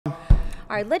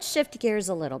All right, let's shift gears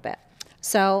a little bit.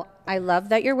 So I love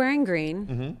that you're wearing green.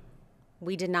 Mm-hmm.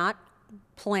 We did not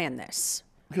plan this.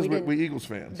 Because we're Eagles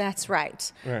fans. That's right.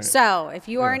 Right. So if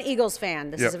you are an Eagles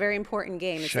fan, this is a very important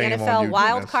game. It's Shame the on NFL you,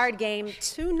 wild goodness. card game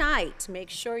tonight. Make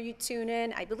sure you tune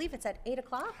in. I believe it's at 8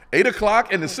 o'clock. 8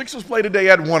 o'clock, and the Sixers play today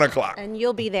at 1 o'clock. And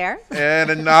you'll be there.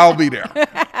 And I'll be there.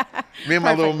 Me and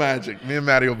my little magic. Me and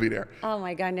Maddie will be there. Oh,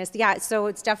 my goodness. Yeah, so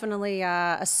it's definitely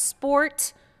a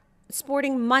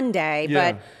sporting Monday.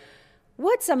 Yeah. But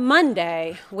what's a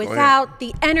Monday without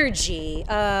the energy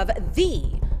of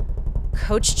the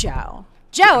Coach Joe?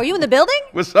 Joe, are you in the building?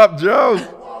 What's up, Joe?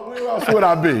 Where else would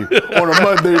I be on a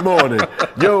Monday morning?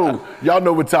 Yo, y'all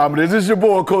know what time it is. This is your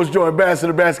boy, Coach Joe,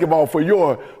 Ambassador Basketball for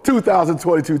your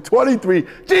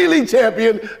 2022-23 G League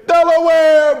champion,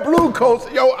 Delaware Blue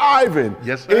Coats. Yo, Ivan.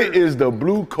 Yes, sir. It is the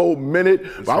Blue Coat Minute.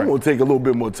 But I'm going to take a little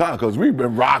bit more time because we've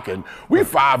been rocking. We're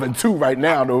 5-2 right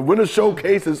now. The Winter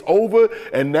Showcase is over,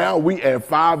 and now we at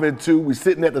 5-2. We're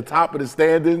sitting at the top of the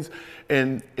standings,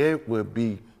 and it would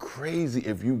be crazy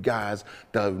if you guys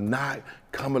do not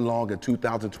come along in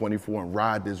 2024 and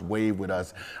ride this wave with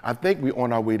us. I think we're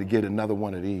on our way to get another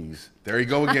one of these. There you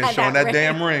go again, showing that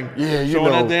damn ring. Yeah, you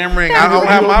showing know. that damn ring. I don't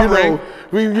have my ring.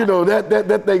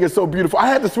 That thing is so beautiful. I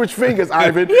had to switch fingers,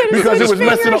 Ivan, because it was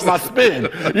messing up my spin.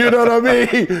 You know what I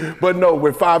mean? But no,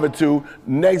 we're 5-2.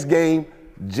 Next game,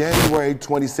 January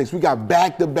 26th. We got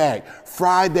back-to-back,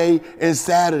 Friday and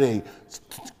Saturday.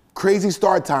 Crazy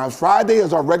start times. Friday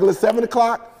is our regular 7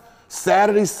 o'clock.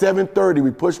 Saturday, 7:30.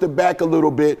 We pushed it back a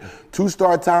little bit. 2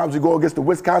 start times. We go against the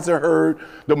Wisconsin Herd,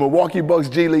 the Milwaukee Bucks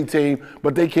G League team,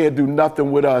 but they can't do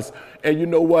nothing with us. And you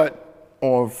know what?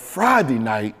 On Friday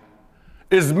night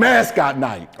is mascot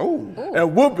night. Oh.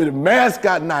 And whooping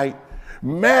mascot night,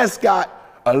 mascot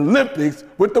Olympics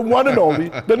with the one and only,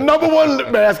 the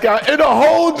 #1 mascot in the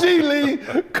whole G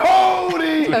League,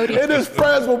 Cody. And his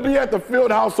friends will be at the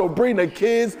field house, so bring the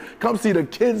kids. Come see the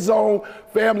Kids Zone.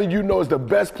 Family, you know, is the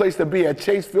best place to be at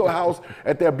Chase Fieldhouse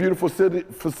at that beautiful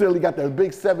facility. Got that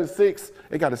big 7-6.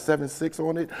 It got a 7-6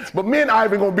 on it. But me and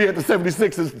Ivan going to be at the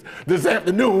 76ers this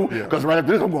afternoon because right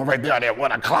after this, I'm going right there at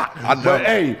 1 o'clock. But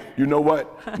hey, you know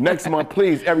what? Next month,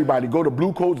 please, everybody, go to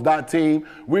bluecoats.team.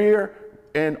 We're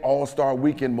in All-Star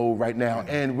Weekend mode right now,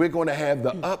 and we're going to have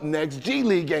the Up Next G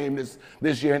League game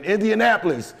this year in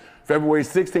Indianapolis, February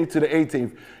 16th to the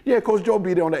 18th. Yeah, Coach Joe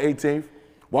be there on the 18th.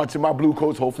 Watching my Blue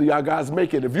Coats. Hopefully y'all guys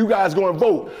make it. If you guys go and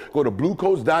vote, go to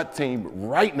bluecoats.team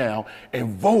right now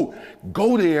and vote.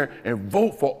 Go there and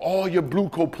vote for all your Blue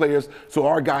Coat players so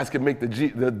our guys can make the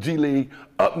G League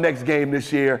Up Next game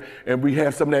this year. And we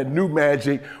have some of that new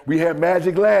magic. We had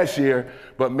magic last year,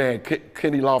 but man,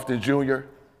 Kenny Lofton Jr.,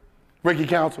 Ricky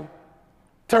Council,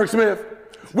 Turk Smith,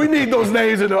 we need those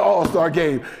names in the All-Star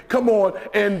game. Come on,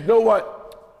 and you know what?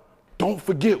 Don't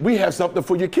forget, we have something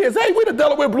for your kids. Hey, we the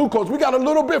Delaware Blue Coats. We got a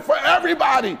little bit for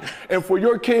everybody. And for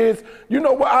your kids, you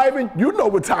know what, Ivan? You know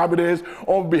what time it is.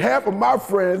 On behalf of my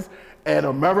friends at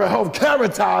America Health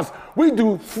Caritas, we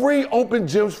do free open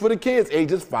gyms for the kids,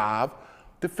 ages 5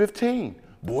 to 15,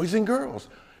 boys and girls.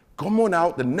 Come on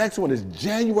out. The next one is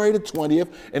January the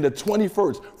 20th and the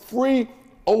 21st. Free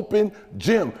open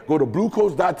gym. Go to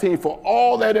bluecoats.team for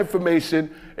all that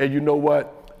information. And you know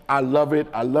what? I love it.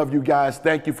 I love you guys.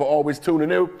 Thank you for always tuning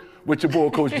in with your boy,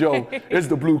 Coach Joe. It's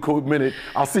the Blue Coat Minute.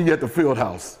 I'll see you at the field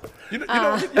house. You know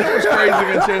what's crazy,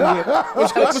 Vincenzo?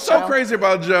 What's so crazy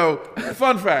about Joe?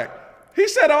 Fun fact. He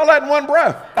said all that in one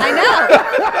breath. I know.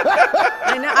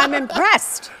 I know. I'm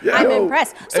impressed. Yeah. I'm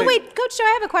impressed. So wait, Coach Joe,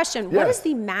 I have a question. Yeah. What is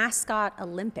the Mascot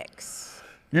Olympics?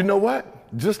 You know what?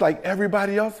 Just like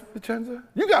everybody else, Vincenzo,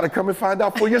 you got to come and find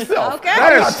out for yourself. Okay.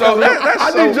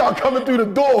 I need y'all coming through the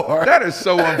door. That is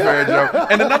so unfair, Joe.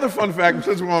 And another fun fact,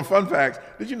 since we're on fun facts,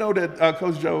 did you know that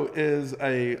Coach Joe is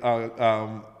a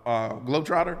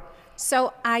Globetrotter?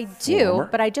 So I do, Former.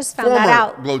 but I just found that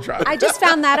out. Globetrotter. I just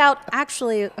found that out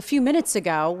actually a few minutes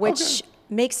ago, which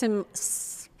makes him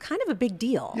kind of a big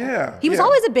deal. Yeah, He was yeah.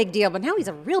 always a big deal, but now he's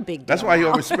a real big deal. That's why he now.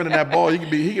 always spinning that ball. He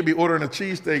could be ordering a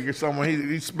cheesesteak or something.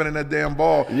 He's spinning that damn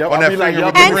ball Yep, on that I'll be like, finger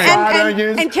with yup, the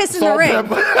ring. And kissing the salt, ring.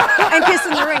 pepper. And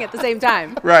kissing the ring at the same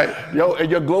time. Right. Yo, and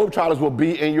your Globetrotters will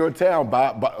be in your town.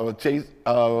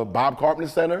 Bob Carpenter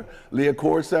Center, Leah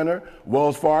Cord Center,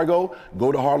 Wells Fargo.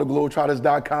 Go to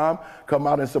HarlemGlobetrotters.com. Come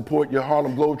out and support your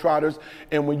Harlem Globetrotters.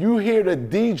 And when you hear the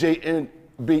DJ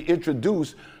be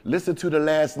introduced, listen to the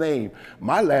last name.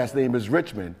 My last name is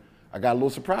Richmond. I got a little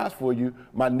surprise for you.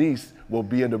 My niece will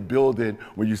be in the building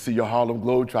when you see your Harlem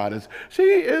Globetrotters. She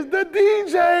is the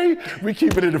DJ. We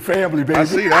keep it in the family, baby. I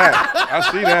see that. I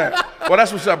see that. Well,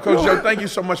 that's what's up, Coach Joe. Thank you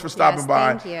so much for stopping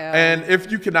by. Thank you. And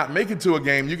if you cannot make it to a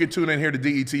game, you can tune in here to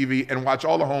DETV and watch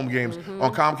all the home games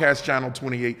on Comcast Channel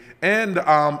 28 and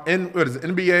what is it,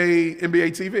 NBA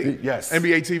TV? Yes.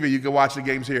 NBA TV. You can watch the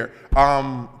games here.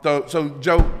 So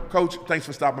Joe, Coach, thanks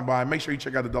for stopping by. Make sure you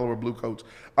check out the Delaware Blue Coats.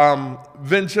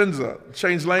 Vincenza,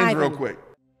 change lanes real quick.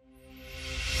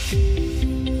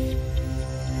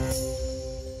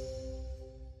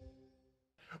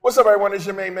 What's up, everyone? It's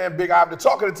your main man, Big Ob, the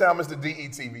talk of the town, Mr.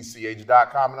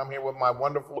 DETVCH.com, and I'm here with my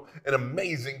wonderful and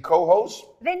amazing co-host,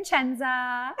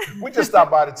 Vincenza. We just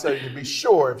stopped by to tell you to be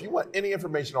sure, if you want any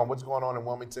information on what's going on in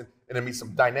Wilmington and to meet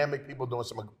some dynamic people doing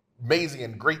some amazing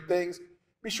and great things,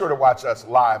 be sure to watch us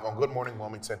live on Good Morning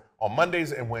Wilmington on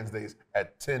Mondays and Wednesdays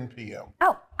at 10 p.m.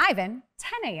 Oh, Ivan,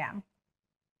 10 a.m.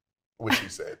 Which he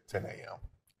said, 10 a.m.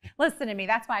 Listen to me.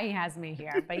 That's why he has me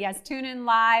here. But yes, tune in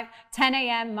live, 10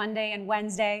 a.m. Monday and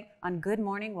Wednesday on Good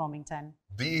Morning Wilmington.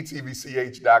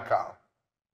 DETVCH.com.